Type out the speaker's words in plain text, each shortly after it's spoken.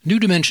New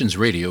Dimensions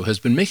Radio has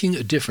been making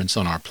a difference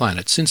on our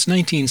planet since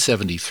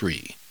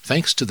 1973,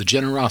 thanks to the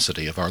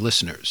generosity of our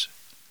listeners.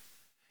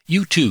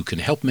 You too can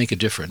help make a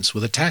difference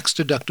with a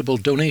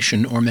tax-deductible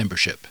donation or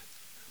membership.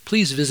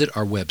 Please visit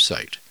our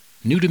website,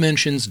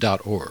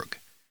 newdimensions.org,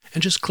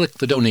 and just click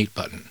the Donate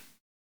button.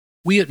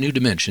 We at New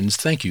Dimensions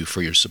thank you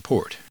for your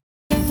support.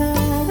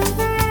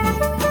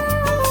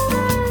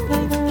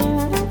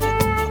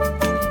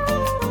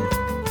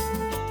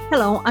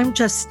 Hello, I'm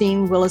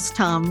Justine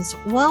Willis-Toms.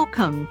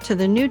 Welcome to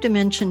the New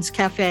Dimensions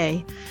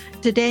Cafe.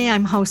 Today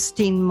I'm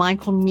hosting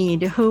Michael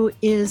Meade, who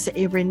is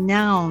a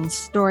renowned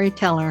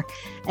storyteller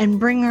and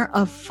bringer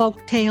of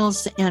folk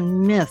tales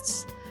and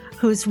myths,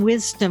 whose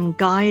wisdom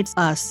guides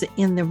us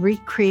in the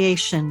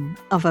recreation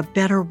of a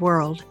better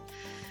world.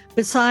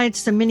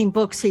 Besides the many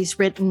books he's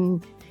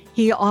written,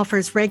 he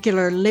offers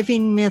regular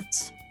living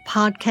myths,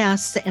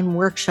 podcasts, and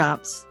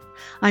workshops.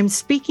 I'm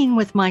speaking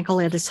with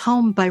Michael at his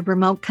home by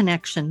remote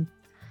connection.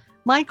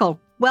 Michael,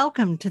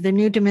 welcome to the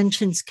New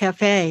Dimensions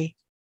Cafe.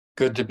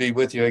 Good to be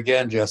with you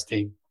again,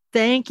 Justine.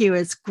 Thank you.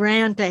 It's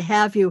grand to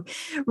have you.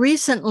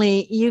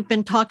 Recently, you've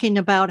been talking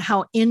about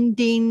how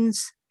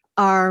endings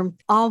are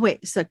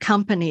always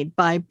accompanied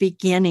by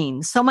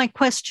beginnings. So my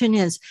question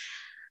is,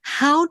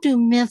 how do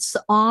myths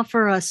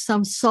offer us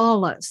some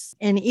solace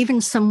and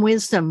even some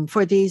wisdom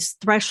for these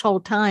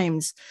threshold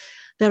times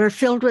that are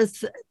filled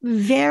with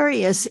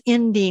various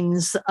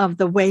endings of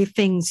the way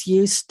things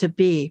used to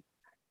be?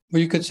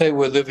 Well, you could say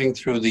we're living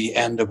through the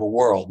end of a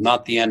world,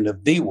 not the end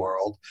of the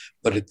world,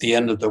 but at the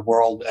end of the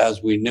world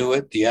as we knew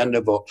it, the end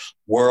of a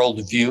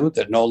worldview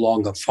that no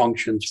longer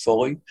functions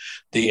fully,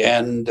 the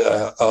end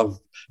of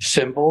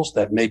symbols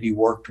that maybe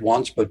worked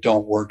once but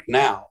don't work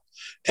now.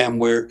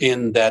 And we're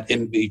in that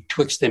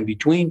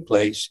in-between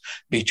place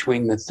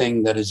between the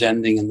thing that is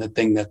ending and the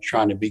thing that's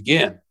trying to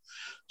begin.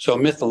 So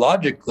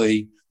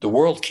mythologically, the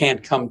world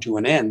can't come to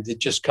an end. It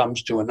just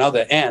comes to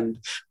another end,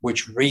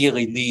 which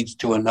really leads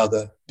to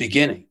another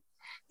beginning.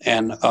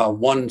 And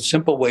one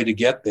simple way to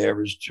get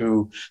there is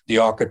through the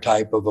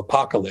archetype of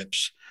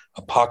apocalypse.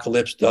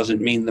 Apocalypse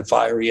doesn't mean the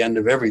fiery end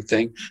of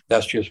everything.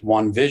 That's just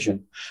one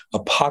vision.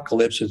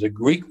 Apocalypse is a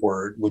Greek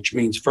word, which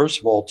means, first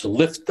of all, to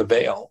lift the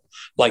veil.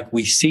 Like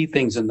we see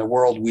things in the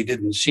world we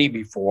didn't see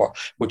before,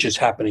 which is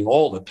happening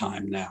all the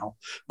time now.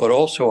 But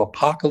also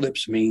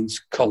apocalypse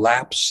means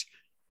collapse,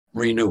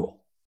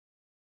 renewal.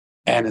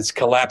 And it's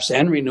collapse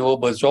and renewal,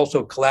 but it's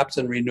also collapse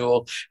and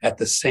renewal at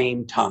the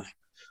same time.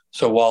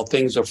 So while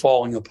things are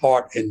falling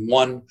apart in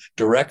one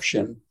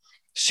direction,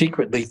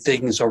 secretly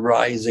things are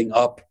rising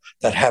up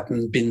that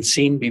haven't been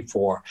seen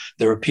before.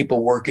 There are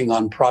people working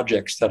on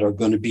projects that are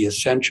going to be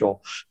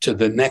essential to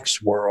the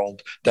next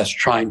world that's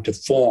trying to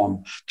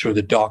form through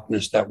the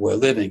darkness that we're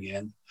living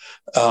in.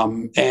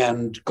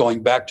 And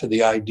going back to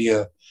the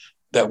idea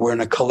that we're in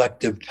a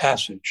collective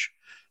passage.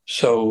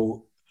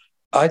 So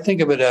I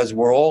think of it as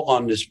we're all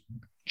on this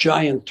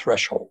giant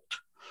threshold.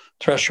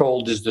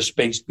 Threshold is the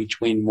space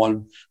between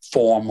one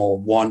form or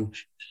one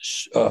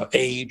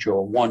age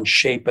or one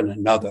shape and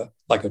another,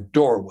 like a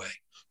doorway.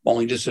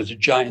 Only this is a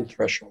giant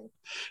threshold.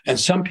 And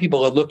some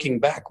people are looking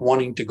back,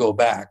 wanting to go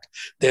back.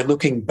 They're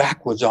looking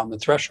backwards on the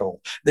threshold.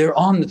 They're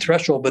on the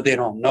threshold, but they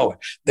don't know it.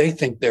 They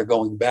think they're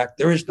going back.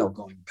 There is no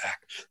going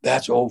back.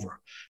 That's over.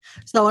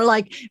 So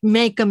like,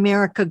 make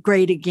America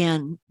great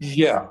again.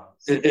 Yeah.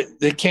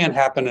 It can't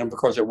happen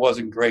because it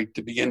wasn't great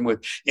to begin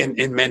with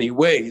in many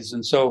ways.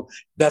 And so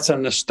that's a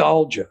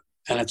nostalgia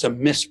and it's a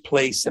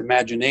misplaced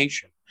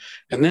imagination.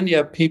 And then you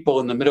have people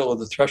in the middle of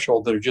the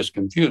threshold that are just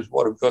confused.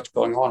 What's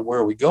going on? Where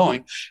are we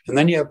going? And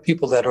then you have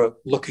people that are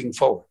looking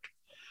forward.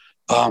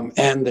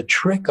 And the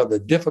trick or the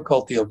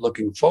difficulty of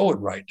looking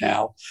forward right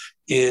now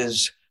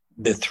is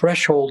the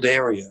threshold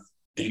area.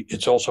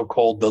 It's also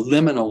called the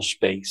liminal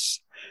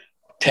space,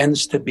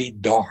 tends to be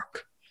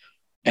dark.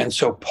 And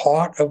so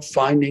part of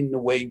finding the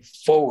way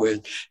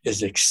forward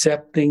is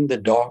accepting the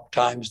dark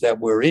times that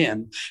we're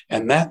in.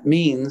 And that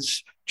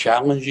means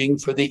challenging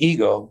for the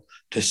ego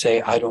to say,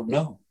 I don't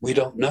know. We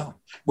don't know,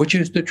 which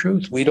is the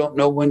truth. We don't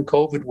know when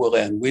COVID will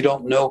end. We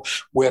don't know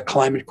where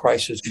climate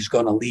crisis is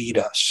going to lead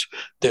us.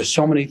 There's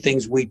so many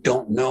things we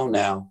don't know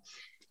now.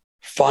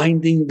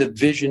 Finding the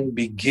vision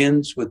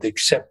begins with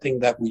accepting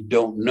that we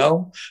don't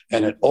know.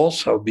 And it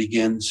also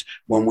begins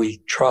when we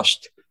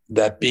trust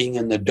that being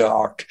in the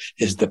dark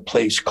is the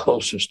place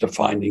closest to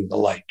finding the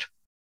light.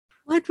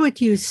 What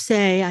would you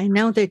say? I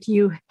know that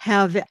you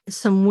have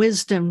some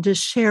wisdom to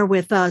share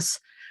with us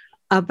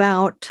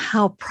about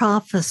how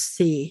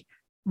prophecy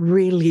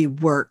really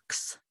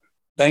works.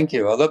 Thank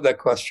you. I love that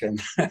question.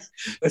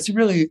 It's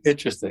really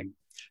interesting.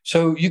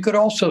 So you could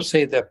also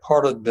say that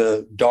part of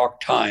the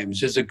dark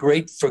times is a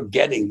great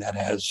forgetting that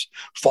has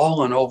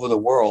fallen over the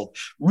world.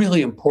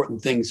 Really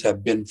important things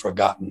have been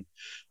forgotten.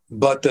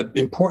 But the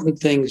important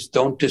things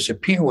don't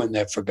disappear when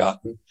they're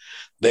forgotten.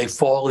 They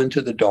fall into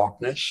the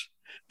darkness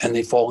and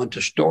they fall into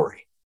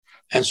story.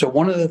 And so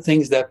one of the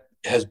things that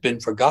has been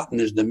forgotten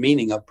is the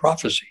meaning of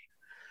prophecy.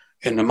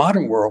 In the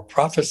modern world,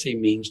 prophecy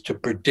means to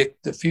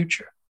predict the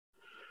future.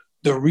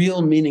 The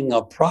real meaning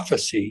of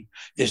prophecy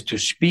is to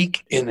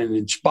speak in an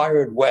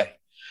inspired way.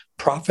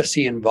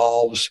 Prophecy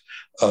involves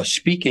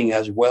speaking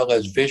as well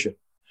as vision.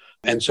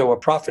 And so a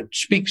prophet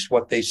speaks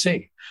what they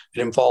see.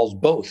 It involves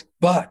both.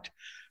 But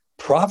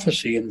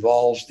prophecy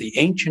involves the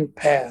ancient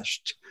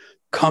past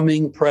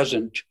coming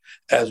present,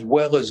 as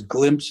well as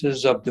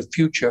glimpses of the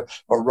future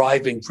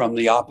arriving from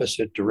the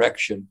opposite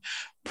direction.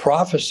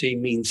 Prophecy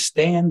means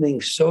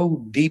standing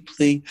so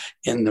deeply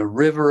in the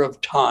river of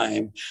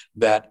time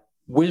that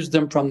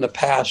wisdom from the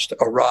past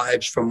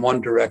arrives from one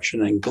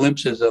direction and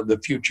glimpses of the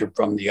future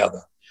from the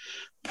other.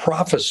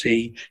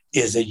 Prophecy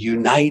is a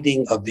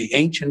uniting of the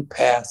ancient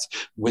past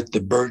with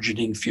the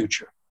burgeoning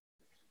future.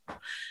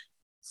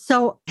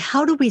 So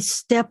how do we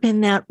step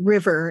in that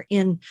river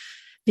in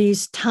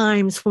these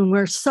times when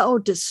we're so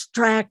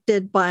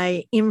distracted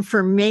by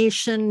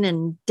information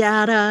and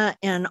data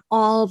and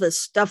all the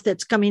stuff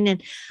that's coming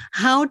in?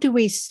 How do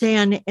we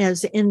stand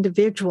as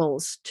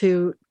individuals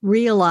to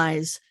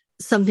realize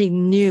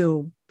something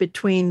new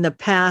between the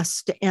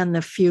past and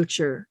the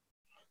future?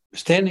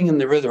 Standing in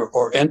the river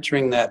or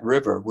entering that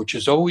river, which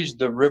is always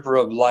the river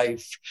of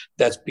life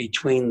that's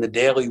between the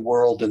daily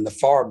world and the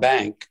far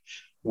bank,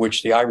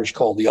 which the Irish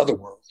call the other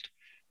world.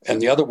 And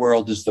the other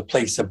world is the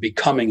place of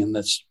becoming and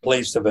this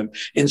place of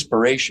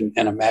inspiration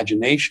and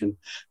imagination.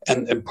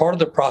 And part of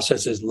the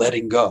process is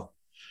letting go.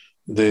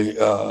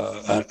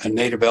 A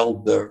native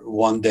elder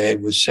one day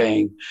was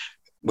saying,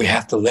 we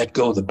have to let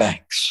go of the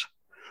banks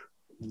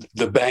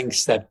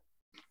that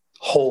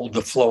hold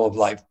the flow of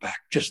life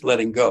back, just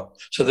letting go.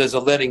 So there's a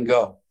letting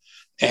go.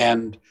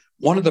 And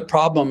one of the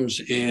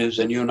problems is,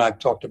 and you and I have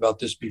talked about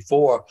this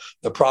before,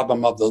 the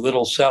problem of the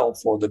little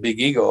self or the big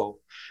ego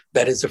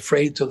that is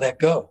afraid to let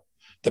go.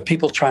 The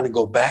people trying to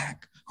go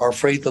back are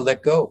afraid to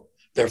let go.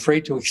 They're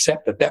afraid to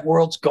accept that that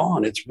world's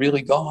gone. It's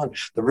really gone.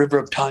 The river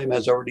of time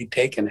has already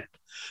taken it.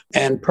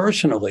 And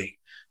personally,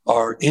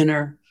 our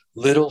inner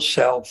little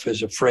self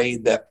is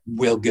afraid that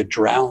we'll get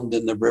drowned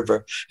in the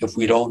river if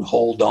we don't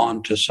hold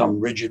on to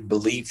some rigid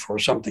belief or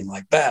something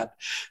like that.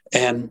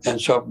 And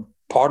so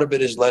part of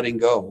it is letting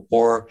go.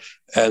 Or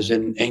as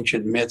in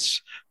ancient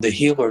myths, the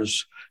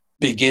healers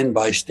begin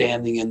by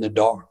standing in the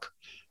dark.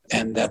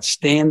 And that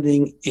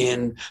standing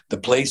in the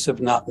place of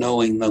not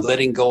knowing, the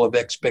letting go of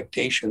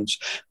expectations,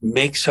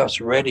 makes us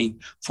ready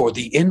for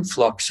the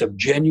influx of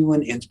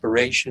genuine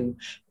inspiration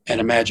and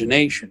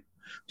imagination.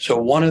 So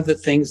one of the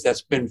things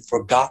that's been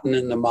forgotten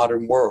in the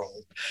modern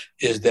world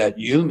is that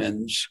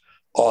humans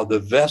are the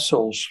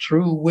vessels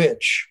through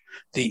which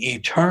the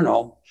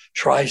eternal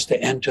tries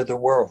to enter the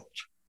world.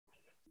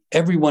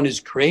 Everyone is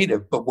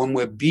creative, but when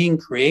we're being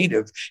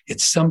creative,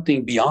 it's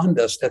something beyond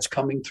us that's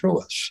coming through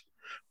us.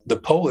 The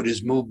poet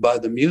is moved by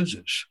the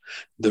muses.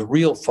 The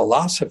real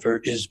philosopher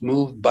is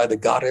moved by the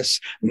goddess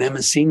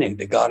Mnemosyne,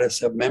 the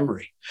goddess of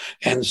memory.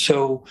 And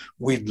so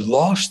we've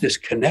lost this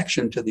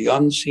connection to the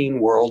unseen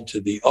world, to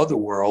the other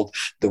world,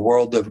 the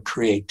world of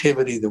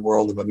creativity, the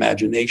world of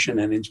imagination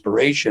and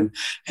inspiration.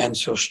 And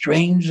so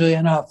strangely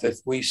enough, if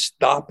we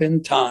stop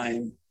in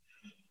time,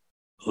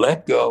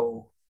 let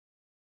go,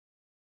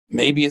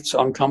 maybe it's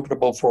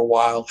uncomfortable for a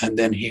while, and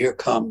then here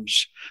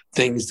comes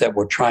things that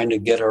we're trying to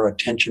get our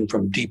attention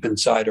from deep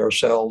inside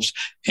ourselves,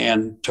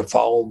 and to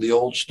follow the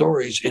old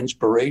stories,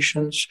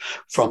 inspirations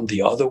from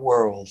the other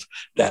world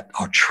that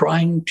are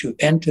trying to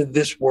enter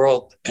this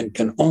world and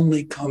can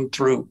only come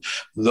through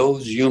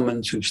those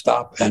humans who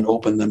stop and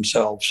open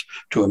themselves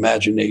to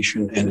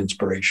imagination and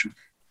inspiration.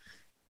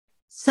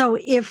 So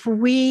if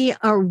we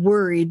are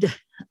worried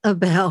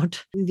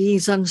about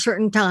these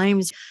uncertain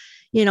times,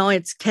 you know,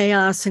 it's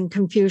chaos and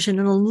confusion,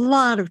 and a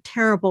lot of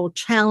terrible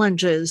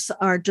challenges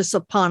are just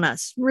upon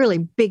us, really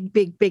big,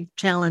 big, big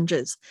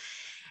challenges.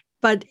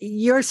 But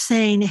you're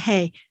saying,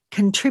 hey,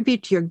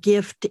 contribute your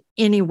gift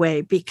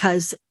anyway,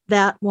 because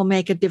that will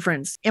make a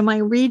difference. Am I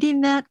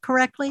reading that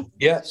correctly?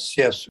 Yes.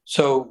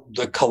 So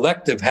the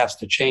collective has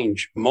to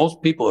change.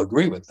 Most people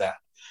agree with that.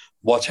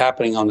 What's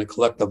happening on the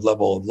collective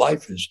level of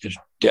life is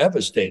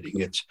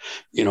devastating. It's,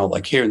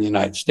 like here in the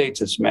United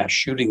States, it's mass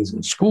shootings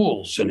in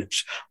schools, and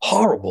it's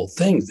horrible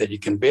things that you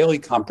can barely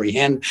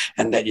comprehend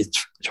and that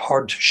it's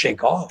hard to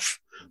shake off.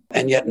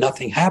 And yet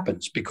nothing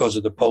happens because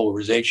of the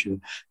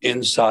polarization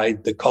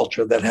inside the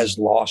culture that has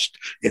lost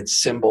its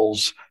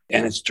symbols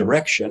and its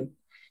direction.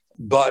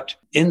 But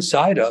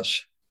inside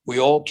us, we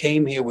all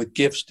came here with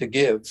gifts to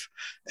give.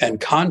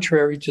 And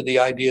contrary to the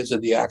ideas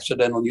of the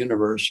accidental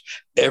universe,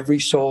 every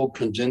soul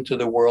comes into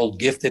the world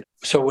gifted.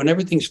 So when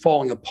everything's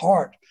falling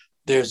apart,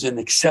 there's an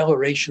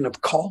acceleration of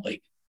calling.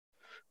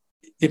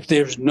 If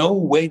there's no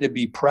way to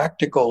be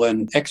practical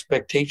and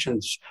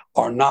expectations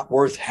are not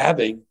worth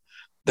having,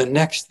 the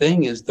next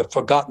thing is the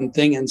forgotten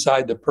thing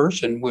inside the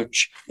person,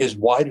 which is,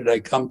 why did I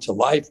come to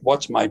life?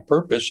 What's my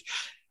purpose?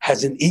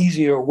 Has an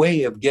easier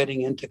way of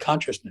getting into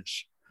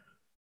consciousness.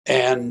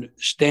 And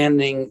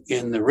standing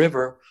in the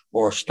river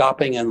or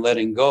stopping and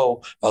letting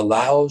go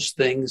allows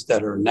things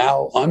that are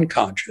now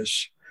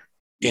unconscious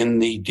in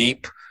the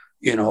deep,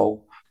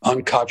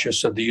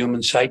 unconscious of the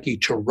human psyche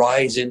to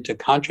rise into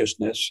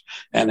consciousness.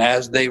 And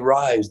as they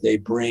rise, they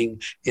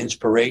bring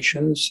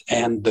inspirations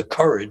and the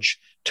courage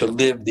to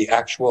live the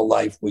actual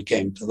life we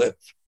came to live.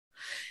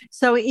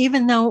 So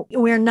even though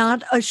we're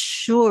not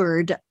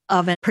assured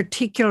of a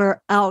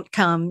particular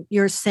outcome,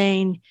 you're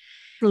saying,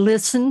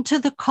 listen to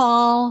the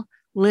call,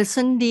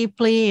 listen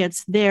deeply,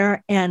 it's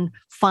there, and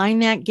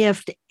find that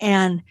gift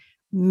and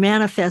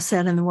manifest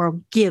that in the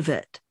world. Give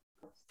it.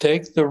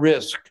 Take the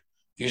risk.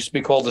 It used to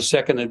be called the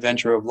second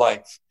adventure of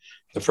life.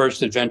 The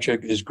first adventure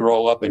is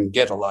grow up and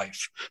get a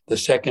life. The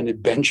second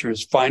adventure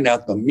is find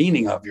out the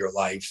meaning of your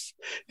life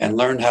and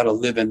learn how to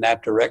live in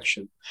that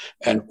direction.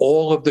 And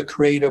all of the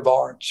creative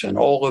arts and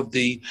all of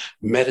the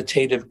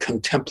meditative,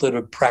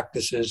 contemplative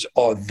practices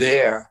are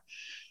there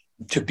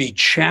to be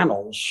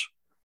channels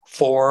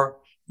for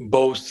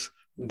both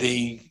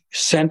the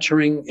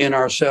centering in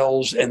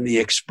ourselves and the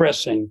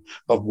expressing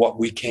of what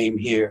we came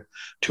here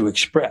to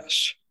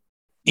express.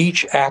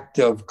 Each act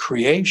of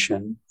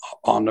creation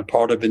on the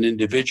part of an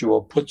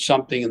individual puts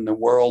something in the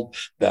world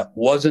that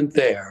wasn't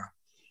there.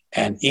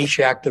 And each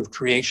act of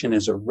creation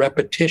is a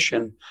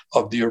repetition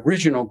of the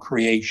original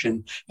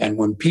creation. And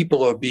when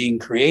people are being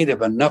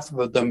creative, enough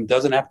of them,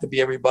 doesn't have to be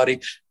everybody,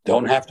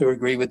 don't have to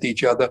agree with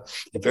each other.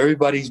 If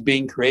everybody's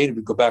being creative,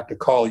 we go back to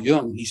Carl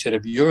Jung. He said,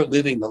 if you're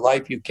living the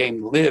life you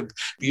came to live,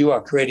 you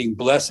are creating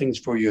blessings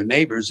for your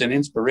neighbors and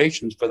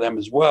inspirations for them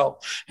as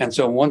well. And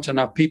so once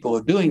enough people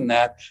are doing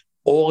that,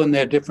 all in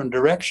their different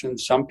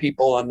directions. Some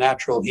people are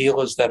natural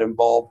healers that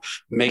involve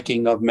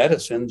making of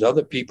medicines.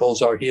 Other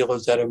people's are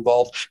healers that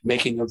involve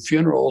making of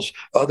funerals.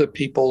 Other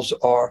people's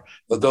are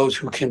those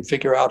who can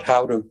figure out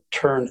how to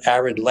turn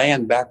arid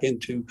land back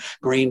into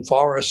green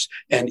forests.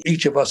 And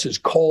each of us is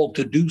called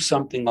to do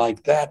something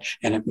like that.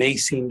 And it may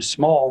seem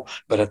small,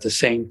 but at the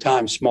same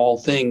time, small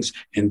things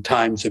in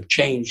times of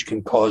change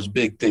can cause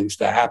big things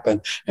to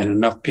happen. And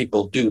enough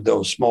people do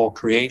those small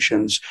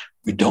creations.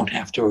 We don't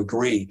have to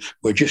agree.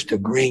 We're just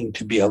agreeing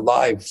to be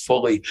alive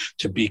fully,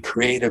 to be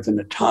creative in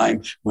a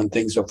time when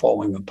things are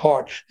falling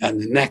apart.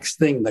 And the next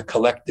thing, the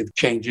collective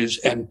changes,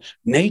 and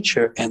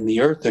nature and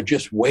the earth are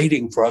just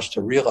waiting for us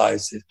to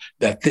realize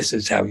that this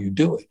is how you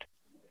do it.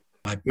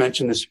 I've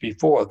mentioned this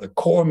before, the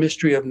core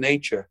mystery of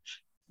nature,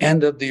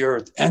 end of the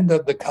earth, end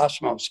of the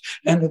cosmos,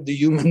 end of the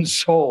human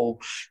soul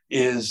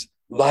is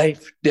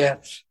life,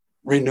 death,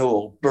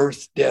 renewal,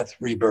 birth, death,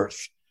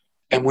 rebirth.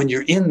 And when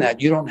you're in that,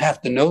 you don't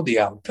have to know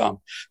the outcome.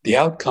 The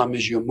outcome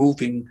is you're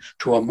moving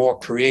to a more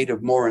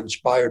creative, more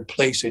inspired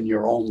place in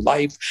your own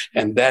life,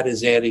 and that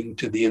is adding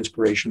to the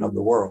inspiration of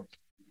the world.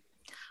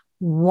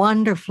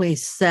 Wonderfully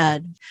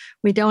said.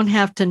 We don't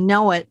have to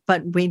know it,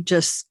 but we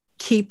just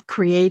keep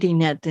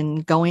creating it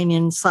and going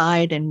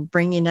inside and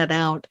bringing it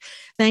out.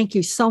 Thank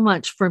you so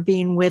much for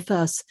being with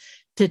us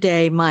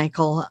today,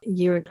 Michael.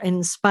 You're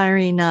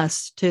inspiring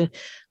us to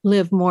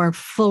live more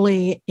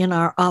fully in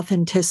our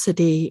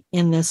authenticity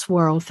in this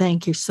world.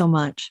 Thank you so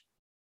much.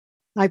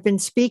 I've been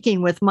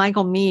speaking with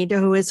Michael Meade,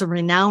 who is a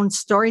renowned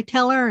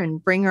storyteller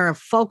and bringer of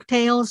folk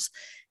tales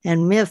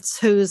and myths,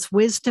 whose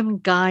wisdom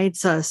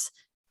guides us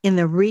in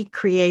the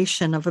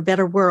recreation of a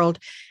better world.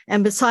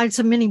 And besides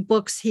the many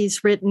books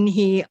he's written,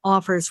 he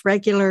offers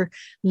regular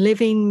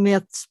Living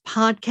Myths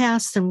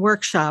podcasts and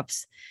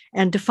workshops.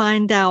 And to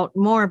find out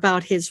more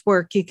about his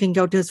work, you can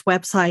go to his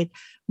website,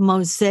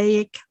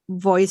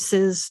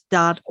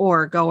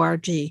 mosaicvoices.org,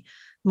 O-R-G,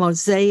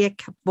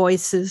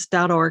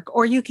 mosaicvoices.org.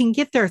 Or you can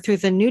get there through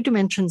the New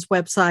Dimensions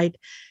website,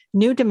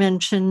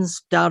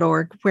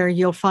 newdimensions.org, where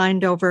you'll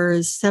find over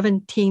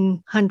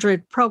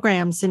 1,700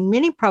 programs and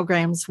mini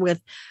programs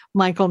with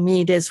Michael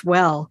Meade as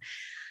well.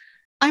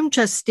 I'm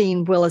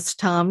Justine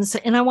Willis-Toms,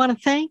 and I want to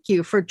thank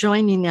you for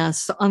joining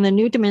us on the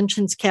New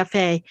Dimensions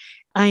Cafe.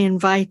 I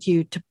invite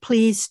you to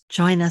please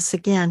join us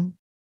again.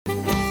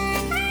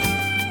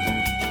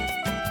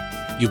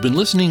 You've been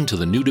listening to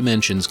the New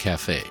Dimensions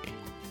Cafe.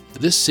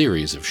 This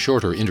series of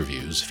shorter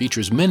interviews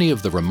features many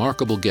of the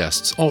remarkable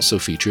guests also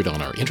featured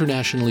on our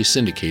internationally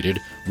syndicated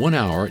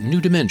one-hour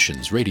New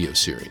Dimensions radio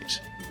series.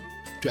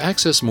 To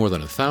access more than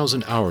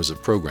 1,000 hours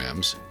of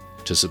programs,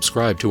 to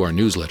subscribe to our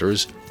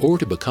newsletters, or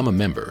to become a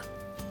member,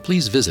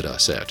 please visit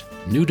us at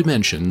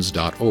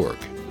newdimensions.org.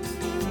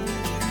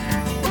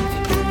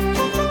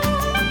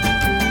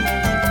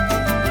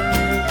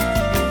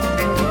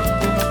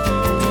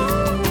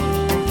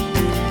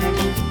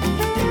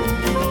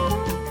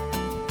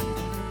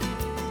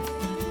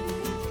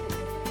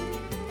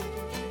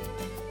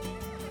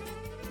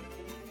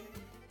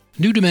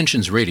 New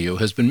Dimensions Radio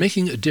has been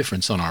making a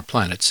difference on our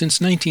planet since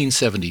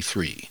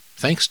 1973,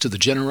 thanks to the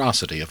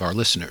generosity of our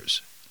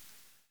listeners.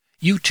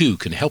 You too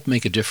can help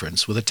make a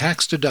difference with a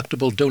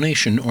tax-deductible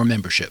donation or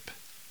membership.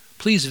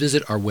 Please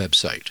visit our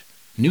website,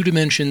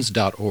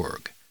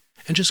 newdimensions.org,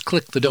 and just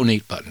click the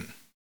Donate button.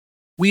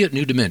 We at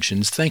New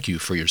Dimensions thank you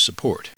for your support.